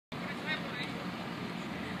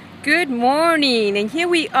Good morning, and here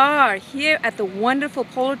we are here at the wonderful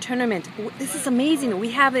polo tournament. This is amazing.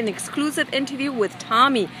 We have an exclusive interview with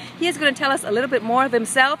Tommy. He is going to tell us a little bit more of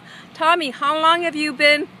himself. Tommy, how long have you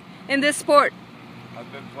been in this sport?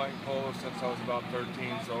 I've been playing polo since I was about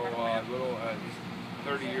 13, so a little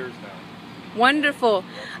 30 years now. Wonderful.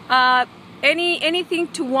 Anything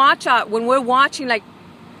to watch out when we're watching, like,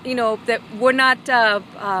 you know, that we're not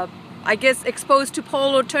I guess exposed to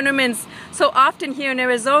polo tournaments so often here in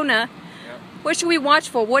Arizona. Yep. What should we watch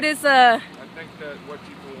for? What is I think that what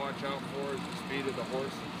you can watch out for is the speed of the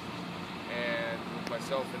horses. And with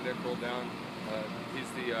myself and Nick roll down, he's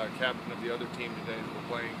the captain of the other team today that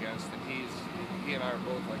we're playing against, and he and I are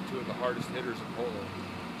both like two of the hardest hitters in polo.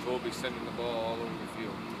 So we'll be sending the ball all over the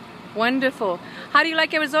field. Wonderful. How do you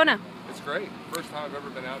like Arizona? It's great. First time I've ever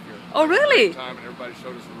been out here. Oh, really? Great time, and everybody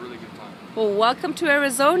showed us a really good time. Well, welcome to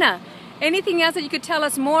Arizona. Anything else that you could tell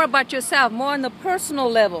us more about yourself, more on the personal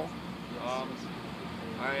level?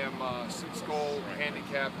 I am a 6-goal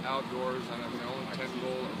handicap outdoors, and I'm the only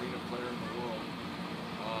 10-goal arena player in the world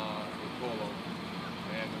with polo.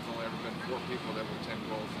 And there's only ever been 4 people that were 10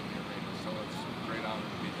 goals in the arena, so it's a great honor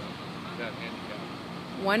to be that handicap.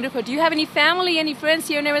 Wonderful. Do you have any family, any friends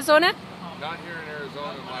here in Arizona? Not here in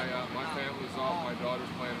Arizona. My family's off. My daughter's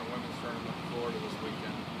playing a women's tournament in Florida this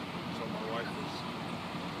weekend. So my wife is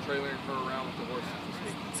trailering her around with the horses this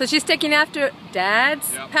weekend. So she's taking after Dad's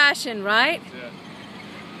passion, right? That's it.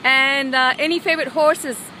 And any favorite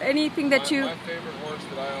horses? Anything that you... My favorite horse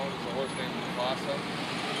that I own is a horse named Acosta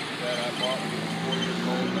that I bought when he was 4 years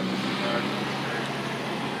old. And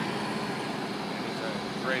he's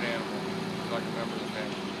a great animal. He's like a member of the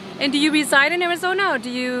family. And do you reside in Arizona, or do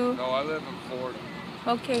you... No, I live in Florida.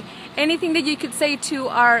 Okay. Anything that you could say to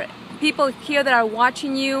our people here that are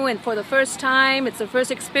watching you and for the first time, it's the first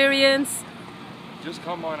experience? Just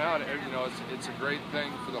come on out. You know, it's a great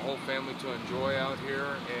thing for the whole family to enjoy out here,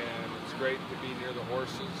 and it's great to be near the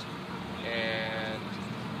horses. And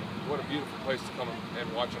what a beautiful place to come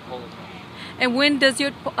and watch a polo match. And when does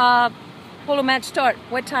your polo match start?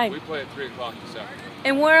 What time? We play at 3 o'clock this afternoon.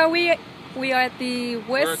 And where are we? We are at the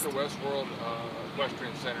West... We're at the Westworld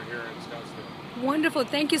Equestrian Center here in Scottsdale. Wonderful.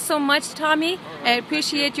 Thank you so much, Tommy. Right, I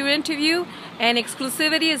appreciate your interview, and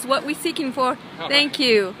exclusivity is what we're seeking for. Thank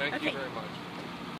you. Thank you very much.